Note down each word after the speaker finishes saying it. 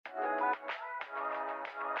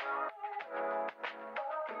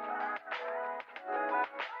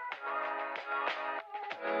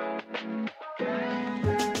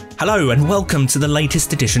Hello and welcome to the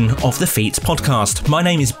latest edition of the Feats podcast. My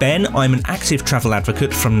name is Ben. I'm an active travel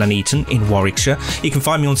advocate from Nuneaton in Warwickshire. You can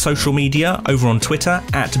find me on social media over on Twitter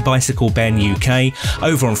at BicycleBenUK,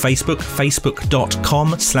 over on Facebook,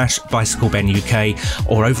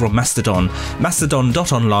 facebook.com/BicycleBenUK, or over on Mastodon,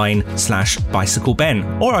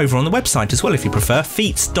 mastodon.online/BicycleBen, or over on the website as well if you prefer,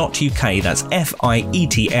 feats.uk. That's FIETS.UK.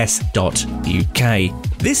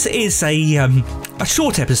 This is a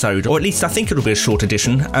short episode, or at least I think it'll be a short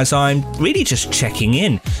edition, as I'm really just checking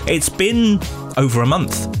in. It's been over a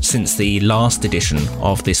month since the last edition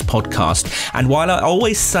of this podcast, and while I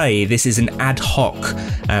always say this is an ad hoc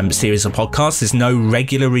series of podcasts, there's no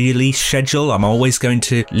regular release schedule. I'm always going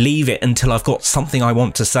to leave it until I've got something I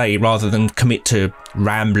want to say rather than commit to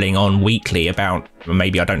rambling on weekly about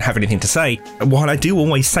maybe I don't have anything to say. And while I do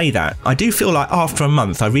always say that, I do feel like after a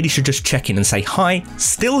month I really should just check in and say hi,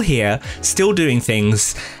 still here, still doing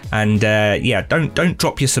things, and don't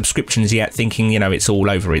drop your subscriptions yet thinking it's all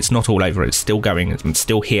over. It's not all over. It's still going. I'm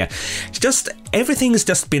still here. It's just everything's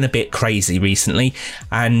just been a bit crazy recently,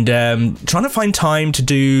 and trying to find time to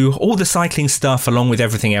do all the cycling stuff along with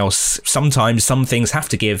everything else. Sometimes some things have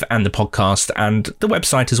to give, and the podcast and the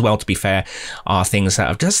website as well, to be fair, are things that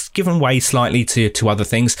have just given way slightly to other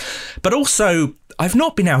things. But also, I've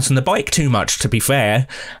not been out on the bike too much, to be fair.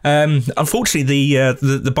 Unfortunately,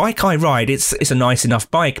 the bike I ride, it's a nice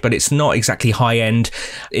enough bike, but it's not exactly high end.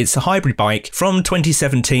 It's a hybrid bike from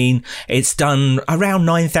 2017. It's done around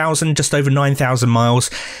 9,000, just over 9,000 miles.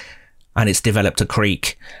 And it's developed a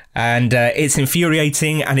creak, and it's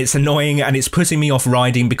infuriating, and it's annoying, and it's putting me off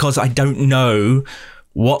riding because I don't know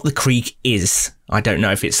what the creak is. I don't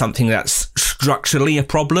know if it's something that's structurally a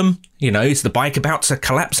problem. Is the bike about to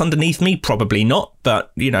collapse underneath me? Probably not,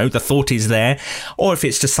 but, the thought is there. Or if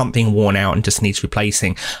it's just something worn out and just needs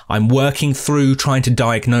replacing. I'm working through trying to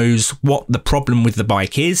diagnose what the problem with the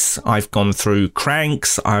bike is. I've gone through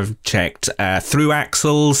cranks, I've checked through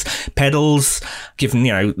axles, pedals, given,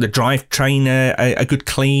 the drivetrain a good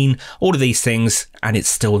clean, all of these things, and it's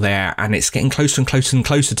still there. And it's getting closer and closer and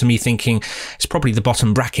closer to me thinking it's probably the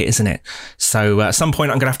bottom bracket, isn't it? So at some point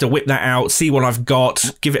I'm going to have to whip that out, see what I've got,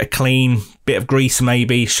 give it a clean, bit of grease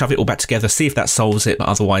maybe, shove it all back together, see if that solves it. But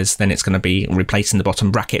otherwise then it's going to be replacing the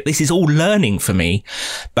bottom bracket. This is all learning for me,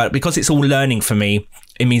 but because it's all learning for me,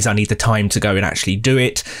 it means I need the time to go and actually do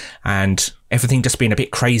it, and everything just being a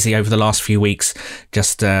bit crazy over the last few weeks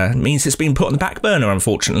just means it's been put on the back burner,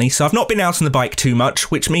 unfortunately. So I've not been out on the bike too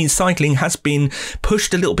much, which means cycling has been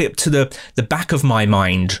pushed a little bit to the back of my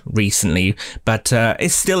mind recently. But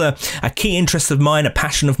it's still a key interest of mine, a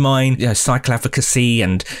passion of mine, cycle advocacy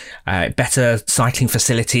and better cycling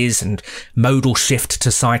facilities and modal shift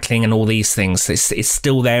to cycling and all these things. It's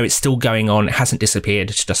still there. It's still going on. It hasn't disappeared.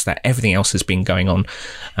 It's just that everything else has been going on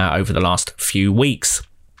over the last few weeks.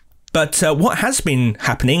 But what has been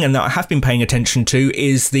happening, and that I have been paying attention to,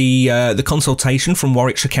 is the consultation from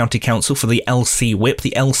Warwickshire County Council for the LCWIP,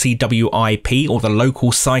 the LCWIP, or the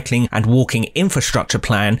Local Cycling and Walking Infrastructure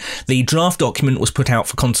Plan. The draft document was put out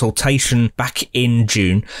for consultation back in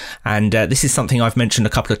June, and this is something I've mentioned a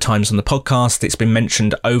couple of times on the podcast. It's been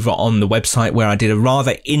mentioned over on the website, where I did a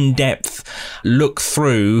rather in-depth look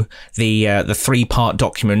through the three-part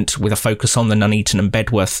document with a focus on the Nuneaton and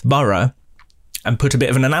Bedworth borough, and put a bit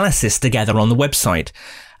of an analysis together on the website.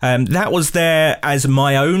 That was there as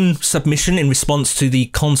my own submission in response to the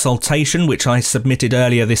consultation, which I submitted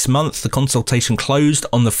earlier this month. The consultation closed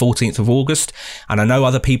on the 14th of August, and I know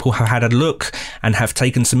other people have had a look and have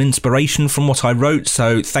taken some inspiration from what I wrote,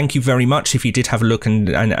 so thank you very much if you did have a look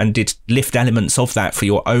and did lift elements of that for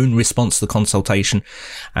your own response to the consultation.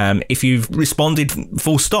 If you've responded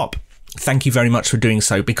full stop, thank you very much for doing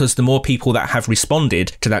so, because the more people that have responded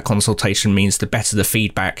to that consultation means the better the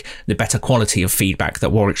feedback, the better quality of feedback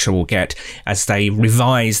that Warwickshire will get as they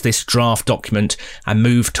revise this draft document and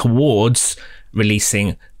move towards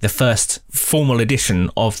releasing the first formal edition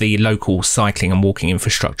of the Local Cycling and Walking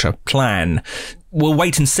Infrastructure Plan. We'll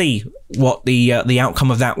wait and see what the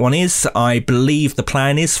outcome of that one is. I believe the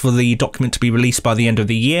plan is for the document to be released by the end of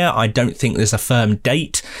the year. I don't think there's a firm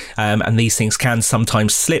date, and these things can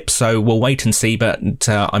sometimes slip, so we'll wait and see. But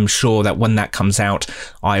I'm sure that when that comes out,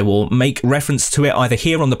 I will make reference to it either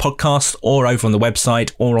here on the podcast or over on the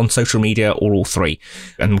website or on social media, or all three,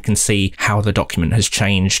 and we can see how the document has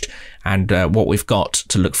changed and what we've got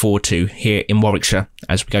to look forward to here in Warwickshire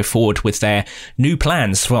as we go forward with their new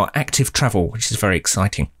plans for active travel, which is very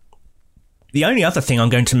exciting. The only other thing I'm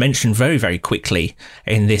going to mention very, very quickly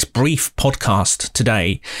in this brief podcast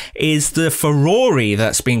today is the furore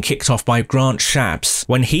that's been kicked off by Grant Shapps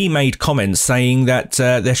when he made comments saying that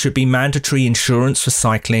there should be mandatory insurance for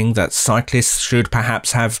cycling, that cyclists should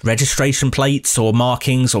perhaps have registration plates or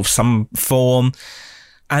markings of some form,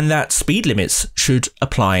 and that speed limits should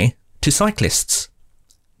apply to cyclists.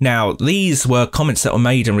 Now, these were comments that were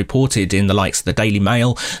made and reported in the likes of the Daily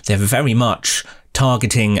Mail. They're very much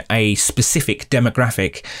targeting a specific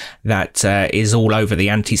demographic that is all over the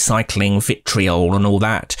anti-cycling vitriol and all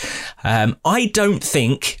that. I don't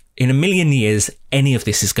think in a million years any of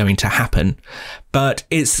this is going to happen, but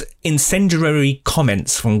it's incendiary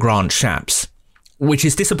comments from Grant Shapps, which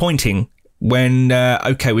is disappointing when,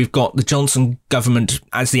 we've got the Johnson government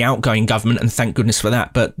as the outgoing government, and thank goodness for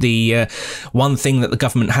that, but the one thing that the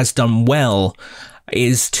government has done well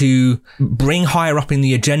is to bring higher up in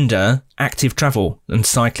the agenda active travel and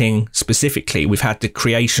cycling specifically. We've had the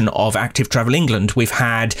creation of Active Travel England. We've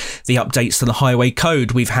had the updates to the Highway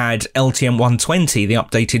Code. We've had LTM 120, the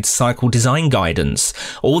updated cycle design guidance.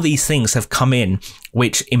 All these things have come in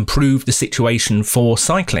which improve the situation for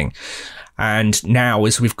cycling. And now,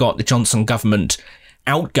 as we've got the Johnson government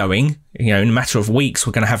outgoing, in a matter of weeks,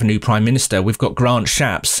 we're going to have a new Prime Minister. We've got Grant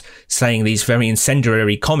Shapps saying these very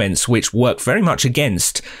incendiary comments, which work very much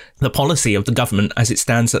against the policy of the government as it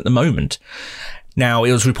stands at the moment. Now,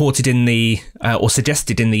 it was reported in or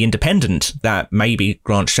suggested in The Independent that maybe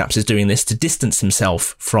Grant Shapps is doing this to distance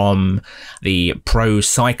himself from the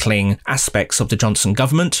pro-cycling aspects of the Johnson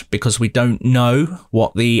government, because we don't know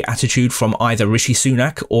what the attitude from either Rishi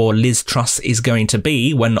Sunak or Liz Truss is going to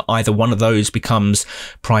be when either one of those becomes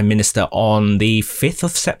Prime Minister on the 5th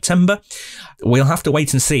of September. We'll have to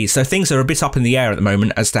wait and see. So things are a bit up in the air at the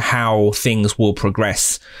moment as to how things will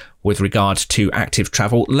progress with regard to active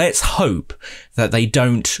travel. Let's hope that they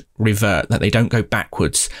don't revert, that they don't go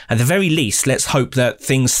backwards. At the very least, let's hope that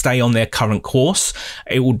things stay on their current course.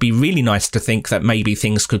 It would be really nice to think that maybe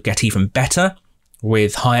things could get even better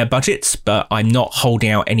with higher budgets, but I'm not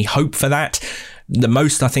holding out any hope for that. The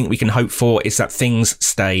most I think we can hope for is that things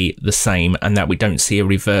stay the same and that we don't see a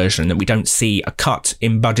reversion, that we don't see a cut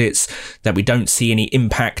in budgets, that we don't see any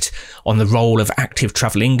impact on the role of Active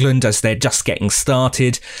Travel England as they're just getting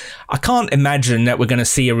started. I can't imagine that we're going to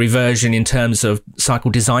see a reversion in terms of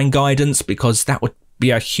cycle design guidance, because that would be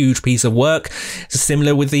a huge piece of work. It's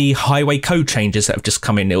similar with the highway code changes that have just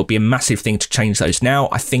come in. It will be a massive thing to change those. Now,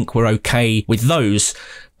 I think we're okay with those.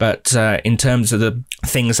 But in terms of the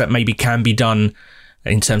things that maybe can be done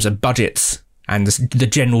in terms of budgets and the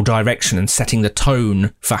general direction and setting the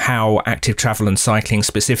tone for how active travel and cycling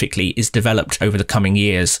specifically is developed over the coming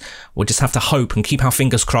years, we'll just have to hope and keep our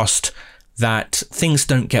fingers crossed that things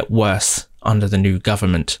don't get worse under the new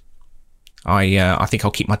government. I think I'll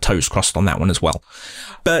keep my toes crossed on that one as well.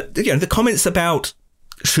 But the comments about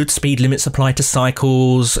should speed limits apply to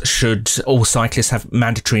cycles? Should all cyclists have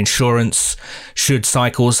mandatory insurance? Should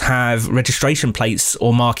cycles have registration plates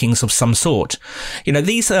or markings of some sort?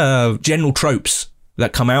 These are general tropes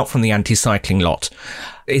that come out from the anti-cycling lot.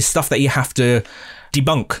 It's stuff that you have to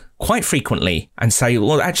debunk quite frequently and say,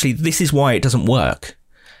 well, actually, this is why it doesn't work.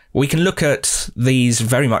 We can look at these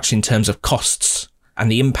very much in terms of costs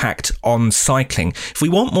and the impact on cycling. If we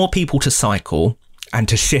want more people to cycle and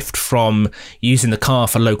to shift from using the car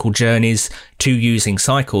for local journeys to using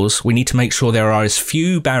cycles, we need to make sure there are as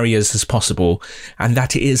few barriers as possible and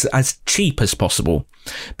that it is as cheap as possible.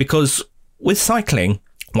 Because with cycling,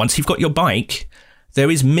 once you've got your bike, there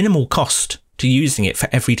is minimal cost to using it for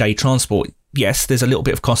everyday transport. Yes, there's a little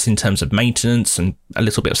bit of cost in terms of maintenance and a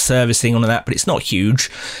little bit of servicing on that, but it's not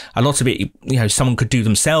huge. A lot of it, someone could do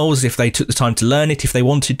themselves if they took the time to learn it, if they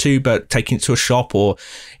wanted to, but taking it to a shop or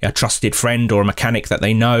a trusted friend or a mechanic that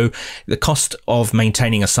they know, the cost of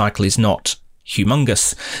maintaining a cycle is not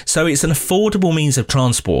humongous. So it's an affordable means of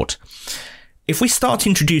transport. If we start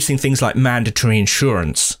introducing things like mandatory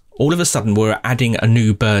insurance, all of a sudden we're adding a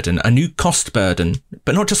new burden, a new cost burden,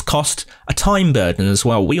 but not just cost, a time burden as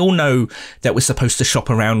well. We all know that we're supposed to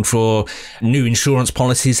shop around for new insurance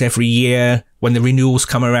policies every year when the renewals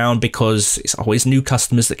come around, because it's always new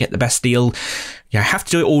customers that get the best deal. You have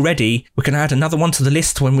to do it already. We can add another one to the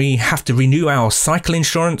list when we have to renew our cycle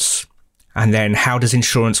insurance. And then how does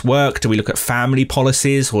insurance work? Do we look at family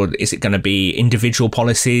policies, or is it going to be individual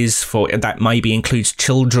policies that maybe includes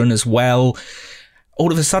children as well?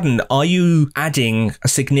 All of a sudden, are you adding a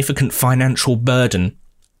significant financial burden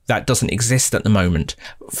that doesn't exist at the moment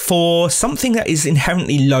for something that is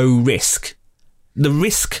inherently low risk? The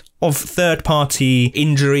risk of third-party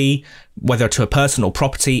injury, whether to a person or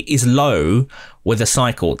property, is low with a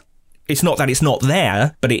cycle. It's not that it's not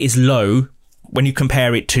there, but it is low when you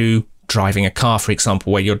compare it to driving a car, for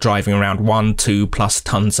example, where you're driving around 1-2+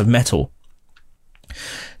 tons of metal.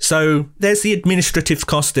 So there's the administrative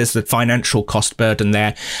cost, there's the financial cost burden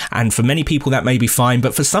there, and for many people that may be fine,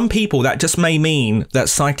 but for some people that just may mean that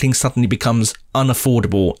cycling suddenly becomes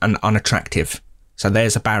unaffordable and unattractive. So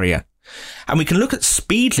there's a barrier. And we can look at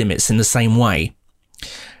speed limits in the same way.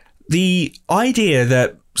 The idea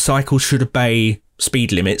that cycles should obey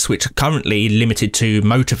speed limits, which are currently limited to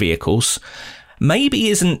motor vehicles, maybe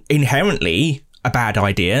isn't inherently a bad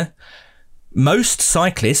idea. Most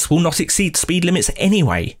cyclists will not exceed speed limits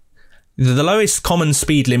anyway. The lowest common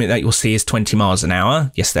speed limit that you'll see is 20 miles an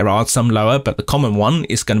hour. Yes, there are some lower, but the common one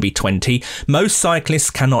is going to be 20. Most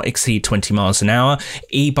cyclists cannot exceed 20 miles an hour.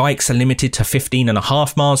 E-bikes are limited to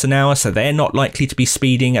 15.5 miles an hour, so they're not likely to be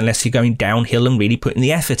speeding unless you're going downhill and really putting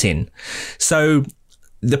the effort in. So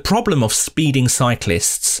the problem of speeding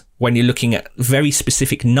cyclists, when you're looking at very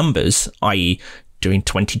specific numbers, i.e. doing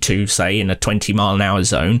 22, say, in a 20 mile an hour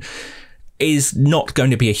zone, is not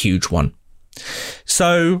going to be a huge one.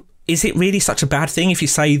 So is it really such a bad thing if you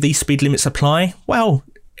say these speed limits apply? Well,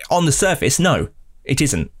 on the surface, no, it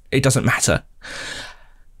isn't. It doesn't matter.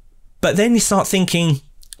 But then you start thinking,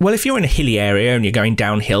 well, if you're in a hilly area and you're going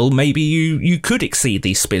downhill, maybe you could exceed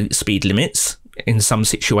these speed limits in some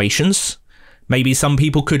situations. Maybe some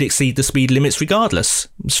people could exceed the speed limits regardless.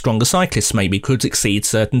 Stronger cyclists maybe could exceed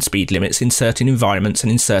certain speed limits in certain environments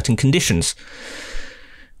and in certain conditions.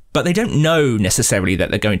 But they don't know necessarily that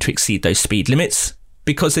they're going to exceed those speed limits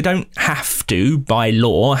because they don't have to, by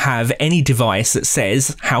law, have any device that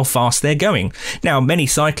says how fast they're going. Now, many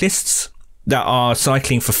cyclists that are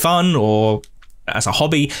cycling for fun or as a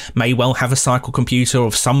hobby may well have a cycle computer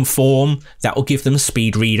of some form that will give them a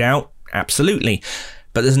speed readout. Absolutely.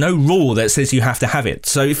 But there's no rule that says you have to have it.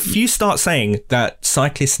 So if you start saying that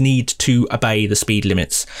cyclists need to obey the speed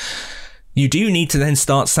limits, you do need to then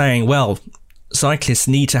start saying, well, cyclists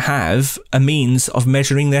need to have a means of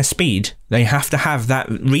measuring their speed. They have to have that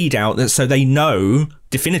readout so they know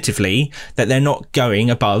definitively that they're not going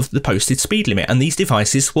above the posted speed limit. And these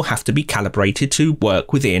devices will have to be calibrated to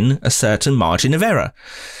work within a certain margin of error.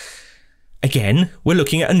 Again, we're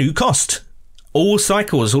looking at a new cost. All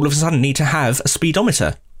cycles all of a sudden need to have a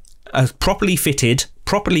speedometer, a properly fitted,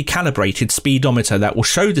 properly calibrated speedometer that will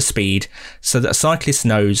show the speed so that a cyclist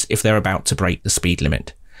knows if they're about to break the speed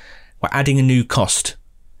limit. We're adding a new cost.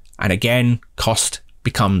 And again, cost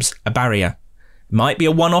becomes a barrier. It might be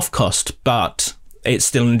a one-off cost, but it's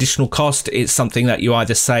still an additional cost. It's something that you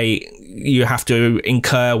either say you have to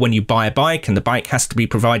incur when you buy a bike and the bike has to be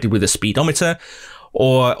provided with a speedometer,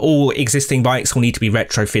 or all existing bikes will need to be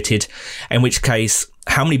retrofitted, in which case,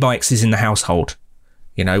 how many bikes is in the household?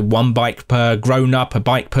 You know, one bike per grown-up, a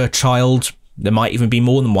bike per child. There might even be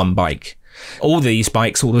more than one bike. All these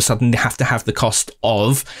bikes all of a sudden have to have the cost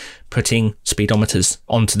of putting speedometers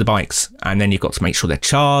onto the bikes. And then you've got to make sure they're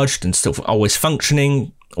charged and still always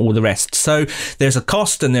functioning, all the rest. So there's a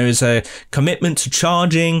cost and there is a commitment to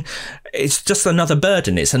charging. It's just another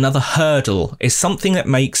burden. It's another hurdle. It's something that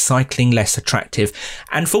makes cycling less attractive.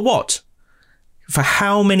 And for what? For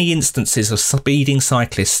how many instances of speeding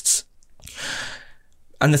cyclists?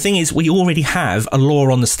 And the thing is, we already have a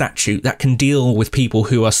law on the statute that can deal with people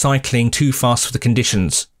who are cycling too fast for the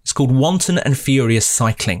conditions. It's called wanton and furious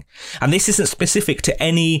cycling. And this isn't specific to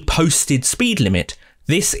any posted speed limit.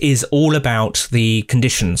 This is all about the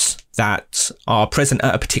conditions that are present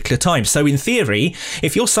at a particular time. So in theory,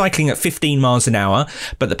 if you're cycling at 15 miles an hour,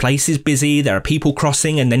 but the place is busy, there are people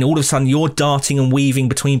crossing, and then all of a sudden you're darting and weaving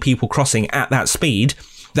between people crossing at that speed,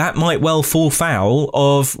 that might well fall foul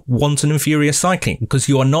of wanton and furious cycling because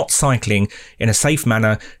you are not cycling in a safe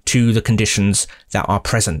manner to the conditions that are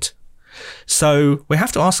present. So we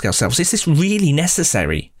have to ask ourselves, is this really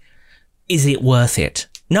necessary? Is it worth it?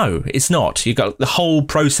 No, it's not. You've got the whole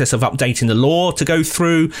process of updating the law to go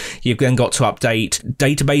through. You've then got to update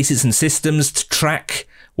databases and systems to track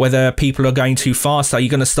whether people are going too fast. Are you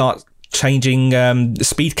going to start changing the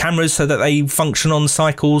speed cameras so that they function on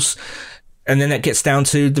cycles? And then it gets down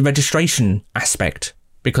to the registration aspect.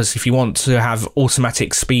 Because if you want to have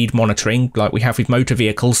automatic speed monitoring, like we have with motor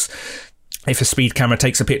vehicles, if a speed camera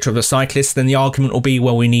takes a picture of a cyclist, then the argument will be,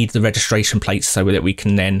 well, we need the registration plates so that we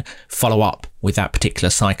can then follow up with that particular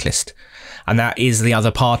cyclist. And that is the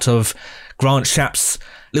other part of Grant Shapps'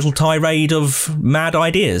 little tirade of mad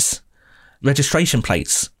ideas. Registration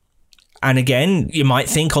plates. And again, you might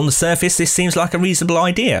think on the surface this seems like a reasonable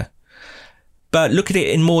idea. But look at it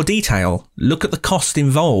in more detail. Look at the cost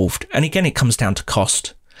involved. And again, it comes down to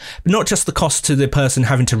cost. But not just the cost to the person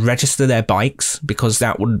having to register their bikes, because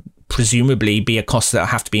that would presumably be a cost that will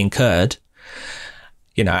have to be incurred.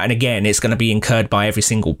 and again, it's going to be incurred by every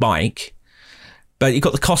single bike. But you've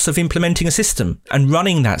got the cost of implementing a system and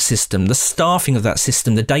running that system, the staffing of that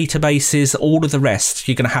system, the databases, all of the rest.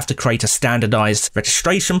 You're going to have to create a standardized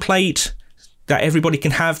registration plate that everybody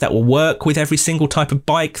can have that will work with every single type of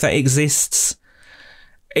bike that exists.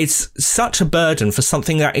 It's such a burden for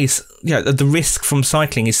something that is, the risk from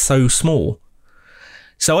cycling is so small.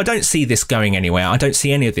 So I don't see this going anywhere. I don't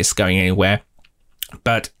see any of this going anywhere.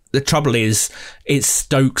 But the trouble is, it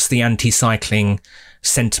stokes the anti-cycling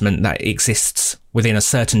sentiment that exists within a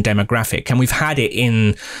certain demographic. And we've had it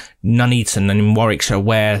in Nuneaton and in Warwickshire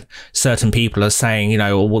where certain people are saying,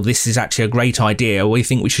 well, this is actually a great idea. We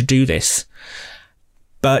think we should do this.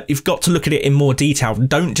 But you've got to look at it in more detail.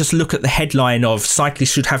 Don't just look at the headline of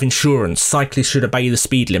cyclists should have insurance, cyclists should obey the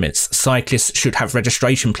speed limits, cyclists should have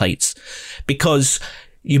registration plates, because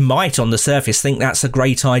you might on the surface think that's a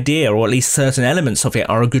great idea, or at least certain elements of it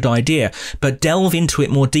are a good idea, but delve into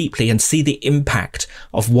it more deeply and see the impact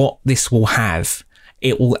of what this will have.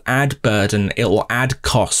 It will add burden, it will add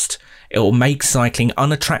cost, it will make cycling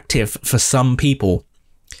unattractive for some people.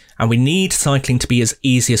 And we need cycling to be as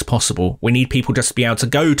easy as possible. We need people just to be able to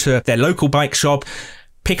go to their local bike shop,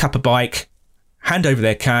 pick up a bike, hand over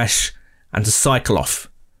their cash, and to cycle off.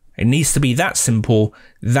 It needs to be that simple,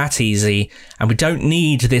 that easy, and we don't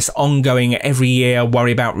need this ongoing every year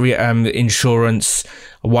worry about insurance,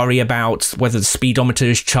 worry about whether the speedometer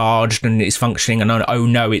is charged and it's functioning, and oh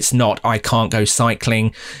no, it's not, I can't go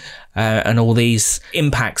cycling, and all these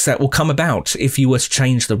impacts that will come about if you were to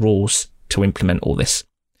change the rules to implement all this.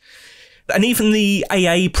 And even the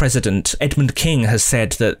AA president, Edmund King, has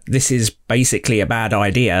said that this is basically a bad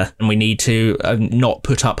idea and we need to not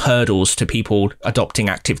put up hurdles to people adopting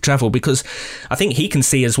active travel, because I think he can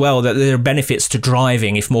see as well that there are benefits to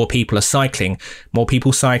driving if more people are cycling. More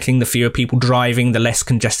people cycling, the fewer people driving, the less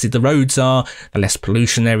congested the roads are, the less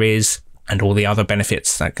pollution there is, and all the other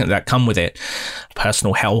benefits that come with it.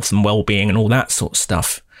 Personal health and well-being and all that sort of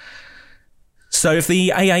stuff. So if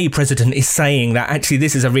the AA president is saying that actually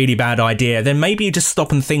this is a really bad idea, then maybe you just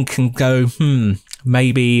stop and think and go,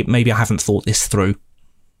 maybe I haven't thought this through.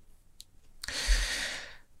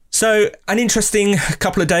 So an interesting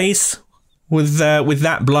couple of days with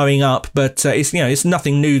that blowing up, but it's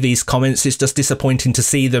nothing new, these comments. It's just disappointing to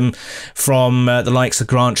see them from the likes of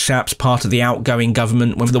Grant Shapps, part of the outgoing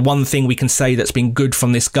government, when the one thing we can say that's been good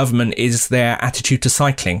from this government is their attitude to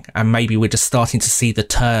cycling, and maybe we're just starting to see the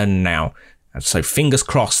turn now. So fingers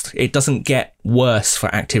crossed it doesn't get worse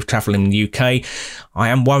for active travel in the UK. I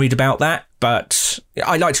am worried about that, but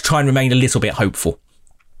I like to try and remain a little bit hopeful.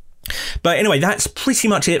 But anyway, that's pretty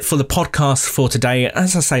much it for the podcast for today.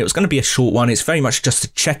 As I say, it was going to be a short one. It's very much just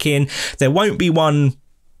a check-in. There won't be one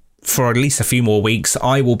for at least a few more weeks.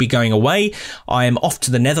 I will be going away. I am off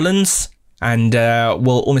to the Netherlands. And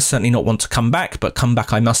will almost certainly not want to come back, but come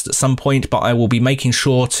back I must at some point. But I will be making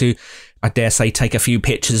sure to, I dare say, take a few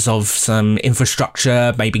pictures of some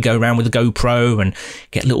infrastructure, maybe go around with a GoPro and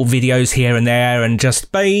get little videos here and there and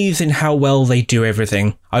just bathe in how well they do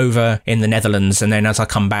everything over in the Netherlands. And then as I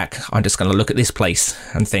come back, I'm just going to look at this place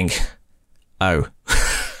and think, oh,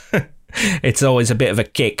 it's always a bit of a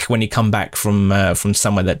kick when you come back from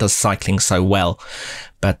somewhere that does cycling so well.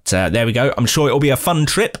 But there we go. I'm sure it'll be a fun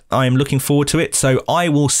trip. I am looking forward to it. So I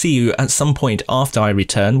will see you at some point after I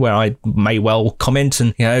return, where I may well comment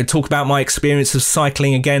and talk about my experience of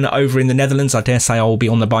cycling again over in the Netherlands. I dare say I will be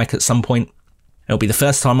on the bike at some point. It'll be the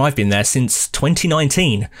first time I've been there since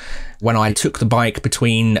 2019, when I took the bike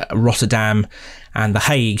between Rotterdam and The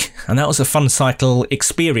Hague. And that was a fun cycle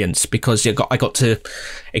experience because I got to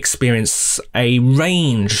experience a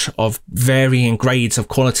range of varying grades of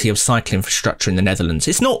quality of cycle infrastructure in the Netherlands.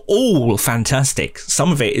 It's not all fantastic.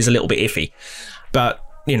 Some of it is a little bit iffy, but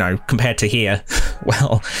compared to here,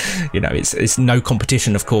 well, it's no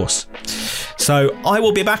competition, of course. So I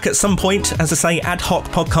will be back at some point, as I say, ad hoc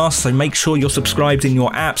podcast, so make sure you're subscribed in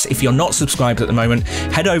your apps. If you're not subscribed at the moment,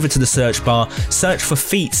 head over to the search bar, search for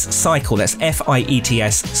Feets Cycle, that's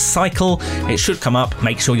F-I-E-T-S Cycle. It should come up.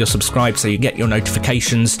 Make sure you're subscribed so you get your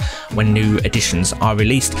notifications when new editions are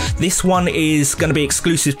released. This one is going to be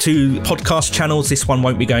exclusive to podcast channels. This one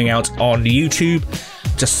won't be going out on YouTube,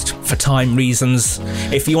 just for time reasons.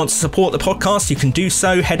 If you want to support the podcast, you can do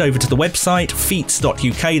so. Head over to the website,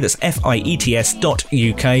 feets.uk, that's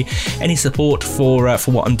Fiets.uk. Any support for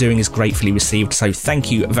what I'm doing is gratefully received, so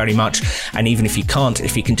thank you very much. And even if you can't,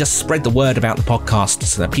 if you can just spread the word about the podcast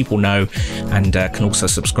so that people know and can also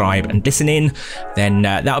subscribe and listen in, then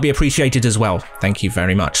that'll be appreciated as well. Thank you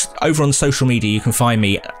very much. Over on social media, you can find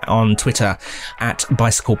me on Twitter at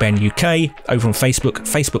BicycleBenUK, over on Facebook,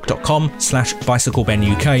 facebook.com/BicycleBenUK.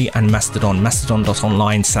 BicycleBen UK, and Mastodon,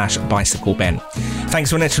 mastodon.online/BicycleBen. Thanks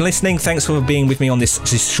so much for listening. Thanks for being with me on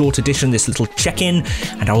this short edition, this little check-in,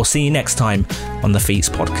 and I will see you next time on the Feats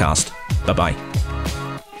podcast. Bye-bye.